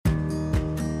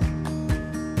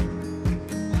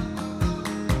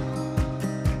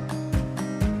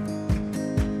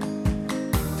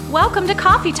Welcome to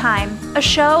Coffee Time, a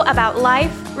show about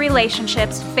life,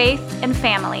 relationships, faith, and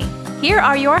family. Here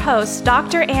are your hosts,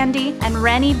 Dr. Andy and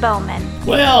Rennie Bowman.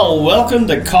 Well, welcome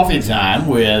to Coffee Time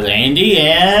with Andy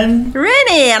and...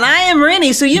 Rennie, and I am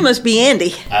Rennie, so you must be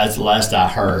Andy. That's the last I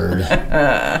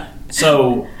heard.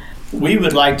 So, we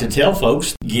would like to tell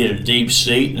folks, get a deep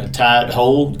seat and a tight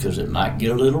hold, because it might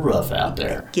get a little rough out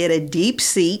there. Get a deep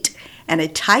seat and a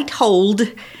tight hold,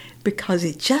 because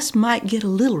it just might get a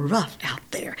little rough out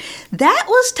there. That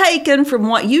was taken from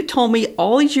what you told me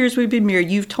all these years we've been married.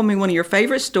 You've told me one of your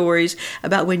favorite stories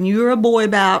about when you were a boy,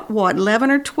 about, 11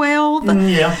 or 12?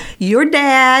 Yeah. Your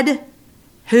dad,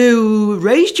 who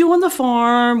raised you on the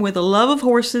farm with a love of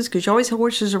horses, because you always had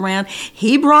horses around,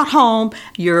 he brought home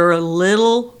your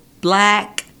little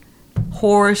black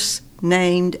horse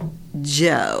named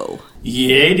Joe.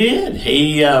 Yeah, he did.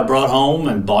 He brought home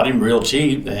and bought him real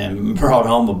cheap and brought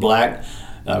home a black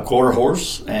quarter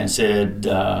horse and said,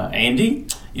 Andy,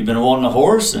 you've been wanting a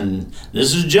horse, and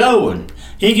this is Joe, and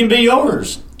he can be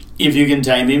yours if you can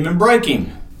tame him and break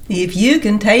him. If you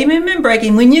can tame him and break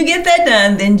him, when you get that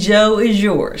done, then Joe is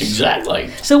yours. Exactly.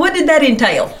 So what did that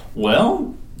entail?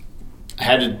 Well, I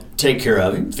had to take care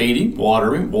of him, feed him,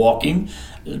 water him, walk him,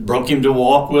 broke him to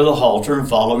walk with a halter and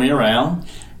follow me around.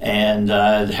 And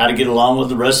how to get along with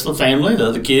the rest of the family, the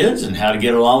other kids, and how to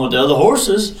get along with the other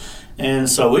horses. And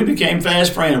so we became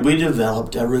fast friends. We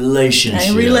developed a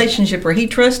relationship. A relationship where he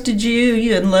trusted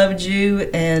you and loved you,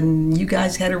 and you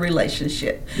guys had a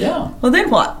relationship. Yeah. Well,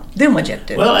 then what? Then what'd you have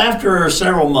to do? Well, after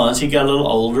several months, he got a little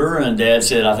older, and Dad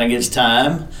said, I think it's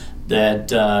time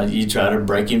that you try to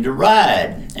break him to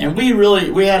ride. And we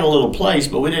had a little place,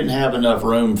 but we didn't have enough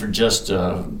room for just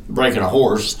breaking a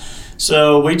horse.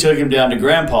 So we took him down to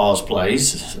Grandpa's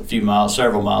place,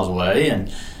 several miles away,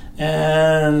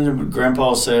 and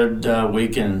Grandpa said we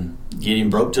can get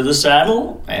him broke to the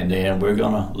saddle, and then we're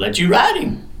gonna let you ride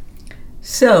him.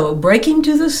 So, break him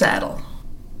to the saddle.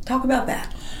 Talk about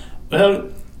that.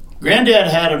 Well, Granddad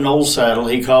had an old saddle.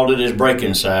 He called it his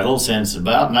breaking saddle since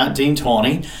about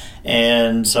 1920.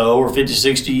 And so over 50,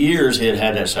 60 years he had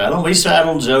had that saddle. We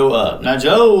saddled Joe up. Now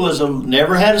Joe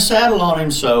never had a saddle on him,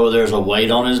 so there's a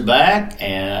weight on his back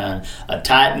and a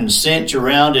tightened cinch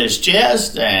around his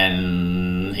chest,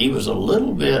 and he was a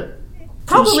little bit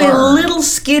Probably concerned. a little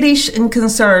skittish and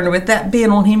concerned with that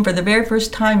being on him for the very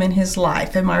first time in his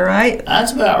life. Am I right?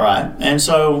 That's about right. And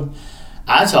so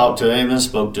I talked to him and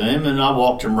spoke to him, and I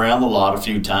walked him around the lot a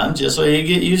few times just so he'd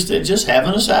get used to just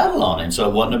having a saddle on him, so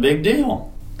it wasn't a big deal.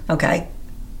 Okay.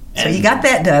 So And you got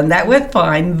that done. That went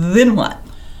fine. Then what?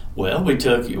 Well, we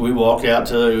walked out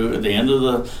to the end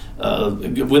of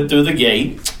went through the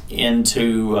gate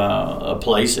into a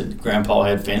place that Grandpa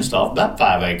had fenced off, about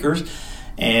 5 acres,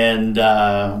 and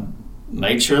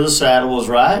made sure the saddle was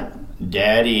right.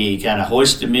 Daddy kind of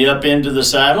hoisted me up into the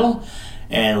saddle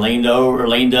and leaned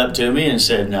up to me and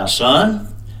said, now,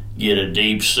 son, get a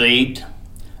deep seat,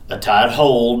 a tight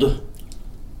hold.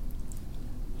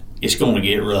 It's going to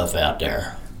get rough out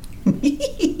there. Did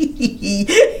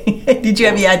you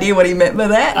have any idea what he meant by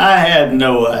that? I had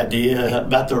no idea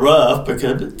about the rough,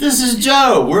 because this is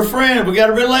Joe. We're friends. We got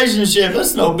a relationship.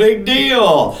 That's no big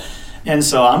deal. And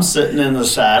so I'm sitting in the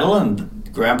saddle,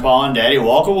 and Grandpa and Daddy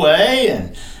walk away,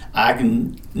 and I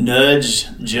can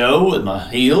nudge Joe with my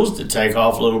heels to take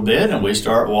off a little bit, and we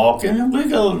start walking, and we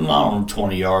go,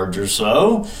 20 yards or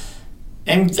so.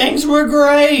 And things were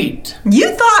great. You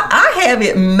thought, I have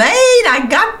it made. I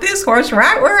got this horse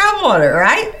right where I want it,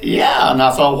 right? Yeah, and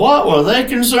I thought, what were they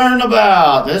concerned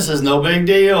about? This is no big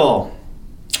deal.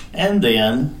 And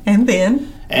then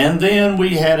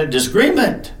we had a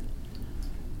disagreement.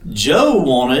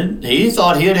 Joe he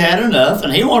thought he had had enough,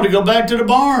 and he wanted to go back to the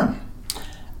barn.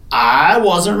 I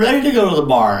wasn't ready to go to the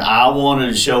barn. I wanted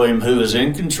to show him who was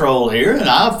in control here, and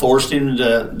I forced him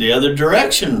to the other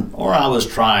direction, or I was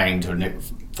trying to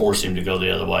force him to go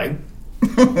the other way.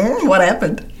 What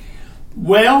happened?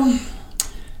 Well,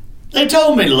 they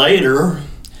told me later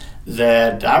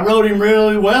that I rode him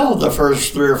really well the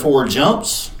first 3 or 4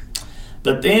 jumps.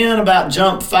 But then about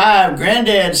jump 5,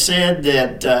 Granddad said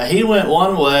that he went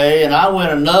one way and I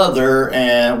went another,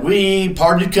 and we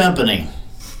parted company.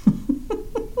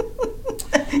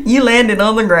 You landed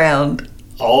on the ground.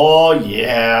 Oh,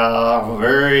 yeah,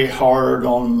 very hard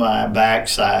on my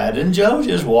backside. And Joe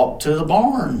just walked to the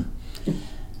barn.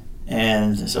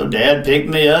 And so Dad picked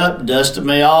me up, dusted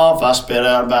me off. I spit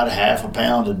out about a half a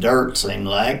pound of dirt, seemed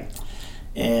like.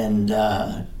 And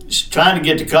trying to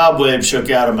get the cobweb shook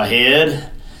out of my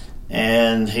head.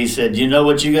 And he said, you know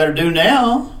what you got to do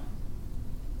now?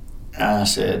 I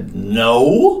said,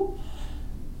 no.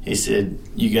 He said,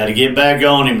 you got to get back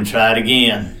on him and try it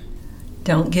again.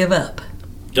 Don't give up.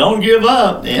 Don't give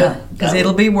up. Yeah. Because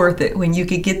it'll be worth it when you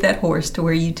could get that horse to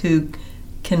where you two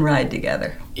can ride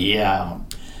together. Yeah.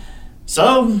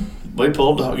 So we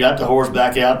got the horse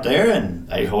back out there, and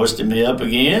they hoisted me up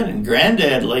again, and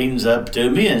Granddad leans up to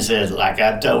me and says, like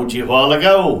I told you a while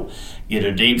ago, get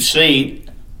a deep seat,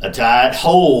 a tight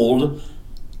hold,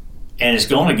 and it's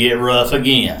going to get rough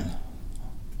again.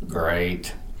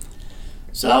 Great.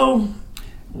 So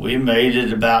we made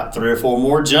it about 3 or 4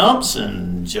 more jumps,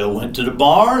 and Joe went to the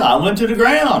barn, I went to the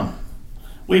ground.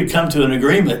 We had come to an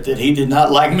agreement that he did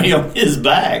not like me on his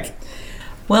back.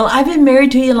 Well, I've been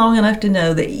married to you long enough to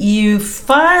know that you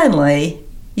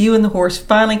and the horse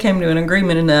finally came to an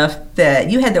agreement enough that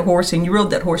you had the horse and you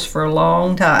rode that horse for a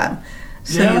long time.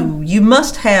 So you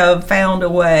must have found a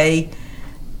way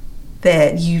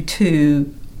that you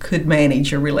two could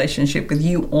manage your relationship with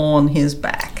you on his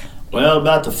back. Well,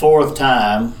 about the 4th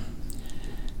time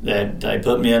that they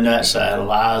put me in that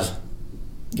saddle, I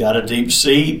got a deep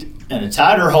seat and a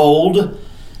tighter hold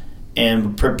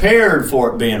and prepared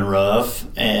for it being rough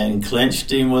and clinched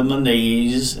him with my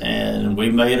knees, and we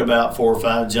made about 4 or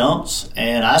 5 jumps,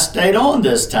 and I stayed on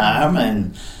this time,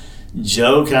 and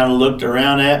Joe kind of looked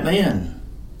around at me and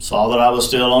saw that I was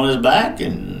still on his back,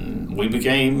 and we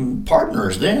became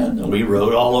partners then, and we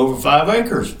rode all over 5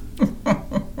 acres.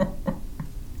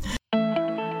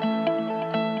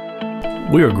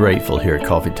 We are grateful here at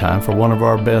Coffee Time for one of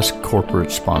our best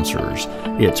corporate sponsors.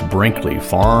 It's Brinkley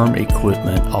Farm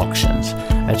Equipment Auctions.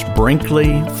 That's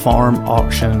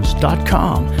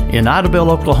BrinkleyFarmAuctions.com in Idabel,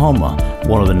 Oklahoma,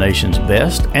 one of the nation's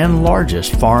best and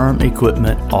largest farm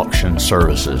equipment auction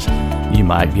services. You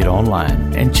might get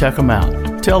online and check them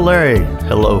out. Tell Larry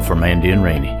hello from Andy and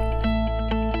Rainey.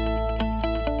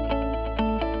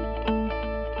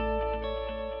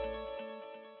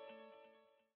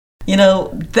 You know,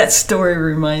 that story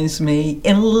reminds me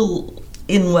in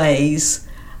ways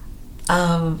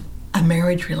of a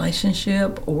marriage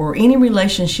relationship or any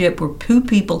relationship where 2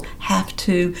 people have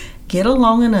to get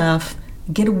along enough,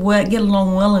 get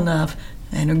along well enough,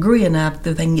 and agree enough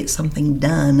that they can get something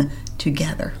done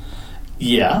together.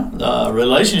 Yeah,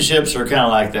 relationships are kind of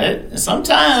like that.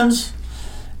 Sometimes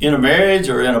in a marriage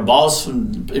or in a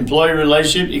boss-employee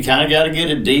relationship, you kind of got to get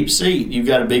a deep seat. You've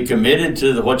got to be committed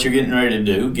to what you're getting ready to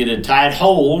do, get a tight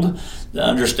hold, to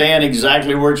understand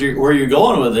exactly where you're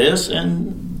going with this,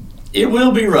 and it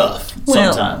will be rough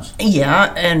sometimes.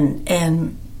 Yeah,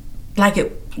 and like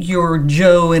your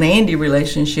Joe and Andy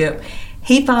relationship,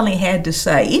 he finally had to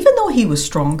say, even though he was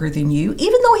stronger than you,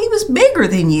 even though he was bigger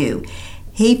than you,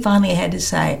 he finally had to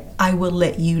say, I will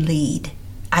let you lead.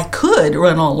 I could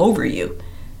run all over you,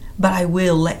 but I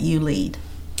will let you lead.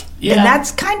 Yeah. And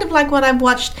that's kind of like what I've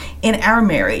watched in our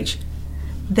marriage,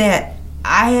 that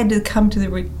I had to come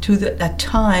to a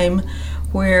time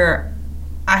where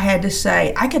I had to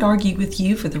say, I could argue with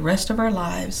you for the rest of our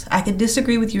lives. I could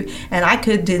disagree with you, and I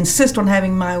could insist on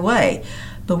having my way.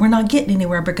 But we're not getting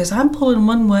anywhere because I'm pulling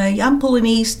one way, I'm pulling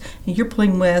east, and you're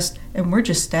pulling west, and we're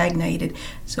just stagnated.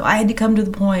 So I had to come to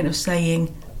the point of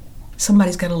saying,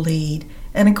 somebody's got to lead.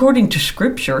 And according to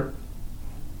Scripture,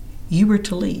 you were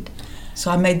to lead.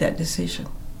 So I made that decision.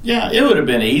 Yeah, it would have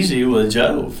been easy with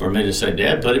Joe for me to say,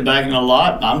 Dad, put him back in the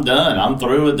lot. I'm done. I'm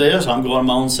through with this. I'm going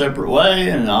my own separate way,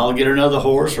 and I'll get another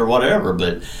horse or whatever.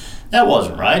 But that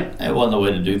wasn't right. That wasn't the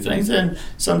way to do things. And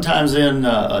sometimes in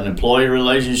an employee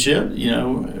relationship,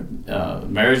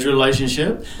 marriage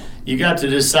relationship, you got to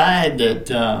decide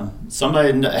that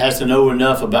somebody has to know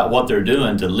enough about what they're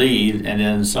doing to lead, and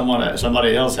then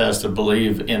somebody else has to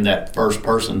believe in that first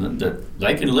person that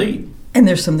they can lead. And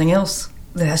there's something else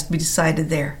that has to be decided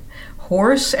there.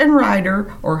 Horse and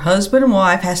rider or husband and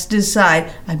wife has to decide,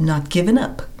 I'm not giving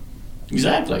up.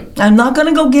 Exactly. I'm not going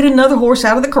to go get another horse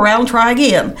out of the corral and try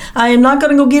again. I am not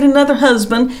going to go get another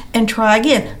husband and try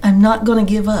again. I'm not going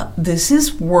to give up. This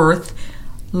is worth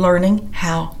learning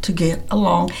how to get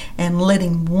along and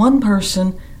letting one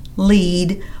person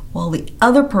lead while the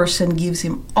other person gives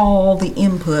him all the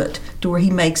input to where he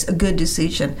makes a good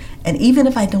decision. And even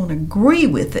if I don't agree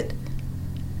with it,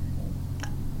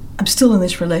 I'm still in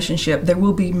this relationship. There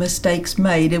will be mistakes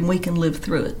made, and we can live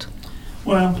through it.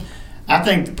 Well, I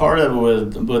think part of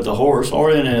it with the horse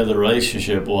or any of the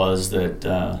relationship was that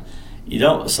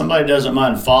somebody doesn't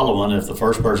mind following if the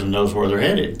first person knows where they're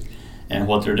headed and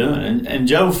what they're doing. And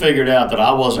Joe figured out that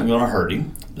I wasn't going to hurt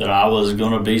him, that I was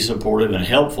going to be supportive and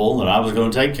helpful, that I was going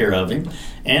to take care of him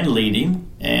and lead him.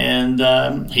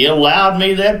 And he allowed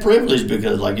me that privilege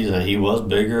because, like you said, he was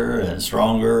bigger and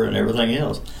stronger and everything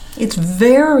else. It's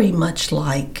very much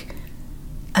like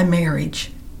a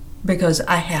marriage because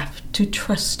I have to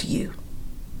trust you.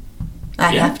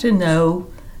 I have to know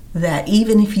that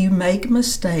even if you make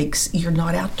mistakes, you're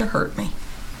not out to hurt me.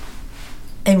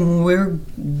 And we're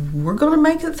going to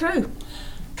make it through.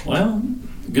 Well,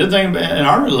 good thing in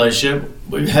our relationship,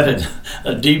 we've had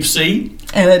a deep seat.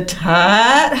 And a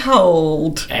tight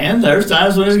hold. And there's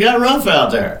times when it's got rough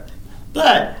out there.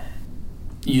 But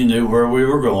you knew where we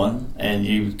were going, and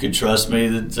you could trust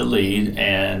me to lead.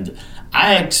 And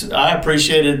I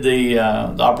appreciated the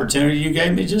opportunity you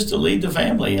gave me just to lead the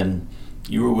family, and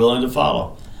you were willing to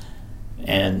follow.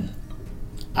 And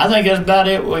I think that's about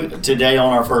it today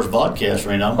on our first podcast,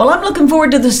 Reno. Well, I'm looking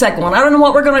forward to the second one. I don't know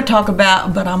what we're going to talk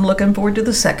about, but I'm looking forward to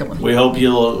the second one. We hope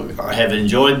you'll have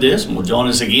enjoyed this, and will join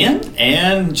us again.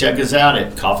 And check us out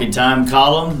at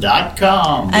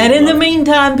coffeetimecolumn.com. And in the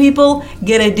meantime, people,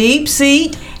 get a deep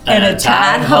seat and a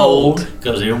tight hold.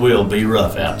 Because it will be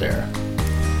rough out there.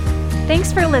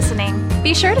 Thanks for listening.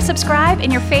 Be sure to subscribe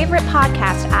in your favorite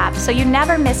podcast app so you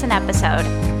never miss an episode.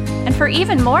 And for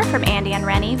even more from Andy and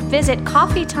Rennie, visit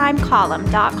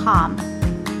coffeetimecolumn.com.